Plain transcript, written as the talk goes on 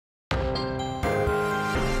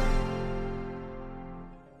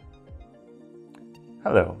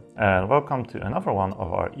Hello and welcome to another one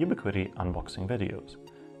of our Ubiquiti unboxing videos.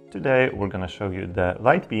 Today we're going to show you the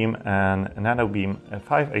LBE and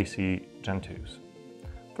NBE-5AC-Gen2s.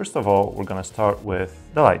 First of all, we're going to start with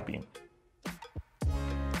the LBE.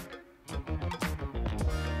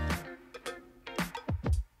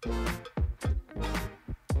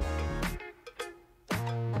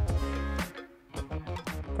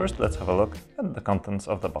 First, let's have a look at the contents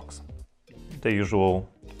of the box. The usual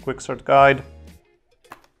quick start guide,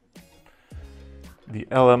 the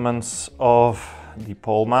elements of the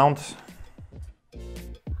pole mount,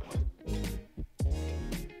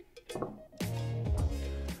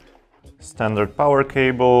 standard power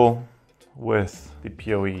cable with the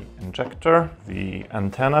PoE injector, the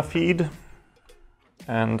antenna feed,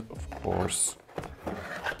 and of course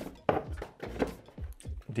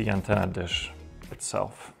the antenna dish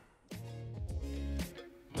itself.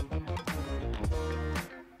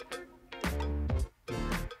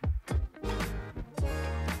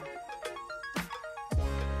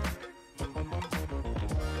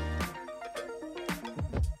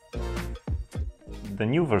 The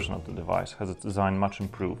new version of the device has its design much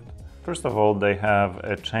improved. First of all, they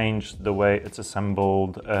have changed the way it's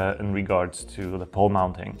assembled in regards to the pole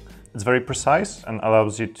mounting. It's very precise and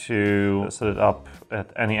allows you to set it up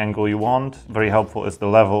at any angle you want. Very helpful is the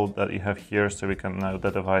level that you have here, so we can know the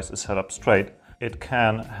device is set up straight. It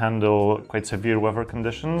can handle quite severe weather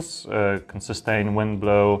conditions, can sustain wind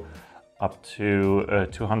blow up to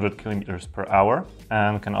 200 kilometers per hour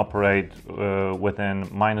and can operate within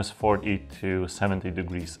 -40 to 70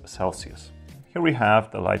 degrees Celsius. Here we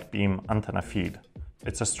have the LBE antenna feed.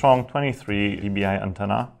 It's a strong 23 dBi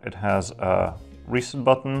antenna. It has a reset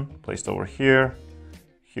button placed over here.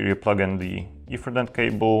 Here you plug in the Ethernet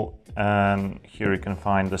cable, and here you can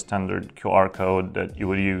find the standard QR code that you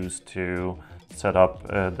would use to set up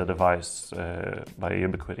the device by a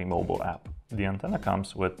Ubiquiti mobile app. The antenna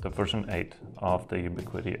comes with the version 8 of the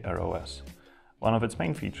Ubiquiti AirOS. One of its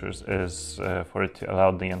main features is for it to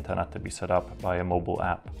allow the antenna to be set up by a mobile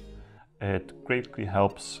app. It greatly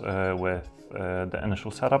helps with the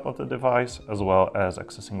initial setup of the device, as well as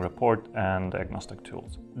accessing report and diagnostic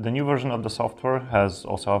tools. The new version of the software has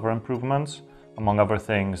also other improvements. Among other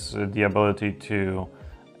things, the ability to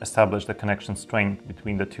establish the connection strength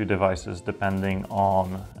between the two devices depending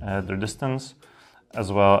on their distance, as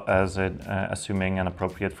well as assuming an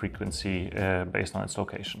appropriate frequency based on its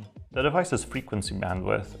location. The device's frequency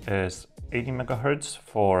bandwidth is 80 MHz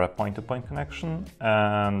for a point-to-point connection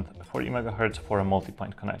and 40 MHz for a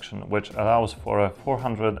multi-point connection, which allows for a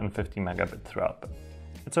 450 megabit throughput.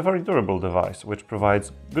 It's a very durable device, which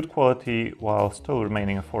provides good quality while still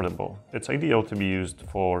remaining affordable. It's ideal to be used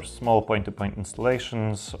for small point-to-point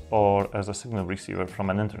installations or as a signal receiver from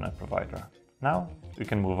an internet provider. Now we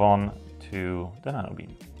can move on to the NanoBe.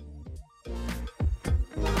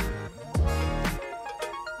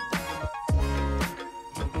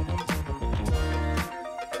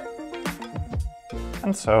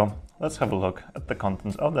 And so, let's have a look at the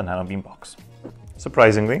contents of the NanoBe box.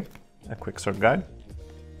 Surprisingly, a quick start guide,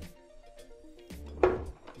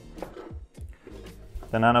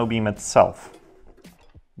 the NanoBe itself,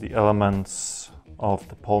 the elements of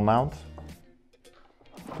the pole mount,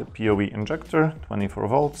 the PoE injector, 24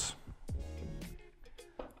 volts,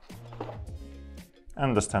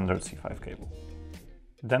 and the standard C5 cable.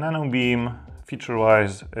 The NanoBe,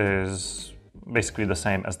 feature-wise, is basically the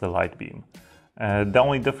same as the LBE. The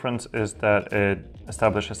only difference is that it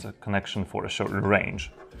establishes a connection for a shorter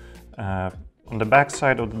range. On the back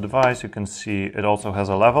side of the device, you can see it also has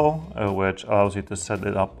a level, which allows you to set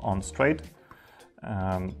it up on straight.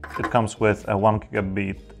 It comes with a 1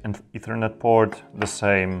 gigabit Ethernet port, the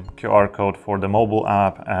same QR code for the mobile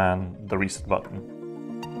app, and the reset button.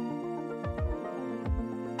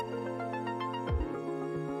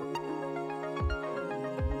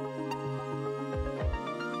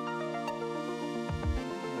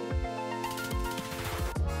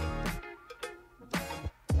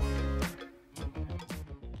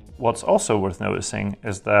 What's also worth noticing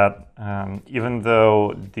is that even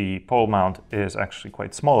though the pole mount is actually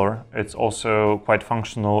quite smaller, it's also quite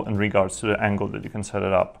functional in regards to the angle that you can set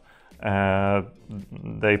it up.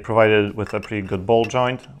 They provided it with a pretty good ball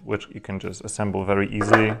joint, which you can just assemble very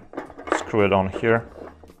easily, screw it on here,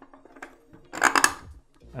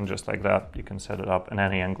 and just like that you can set it up in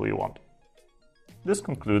any angle you want. This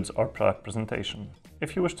concludes our product presentation.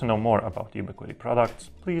 If you wish to know more about Ubiquiti products,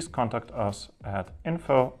 please contact us at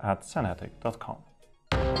info@senetic.com.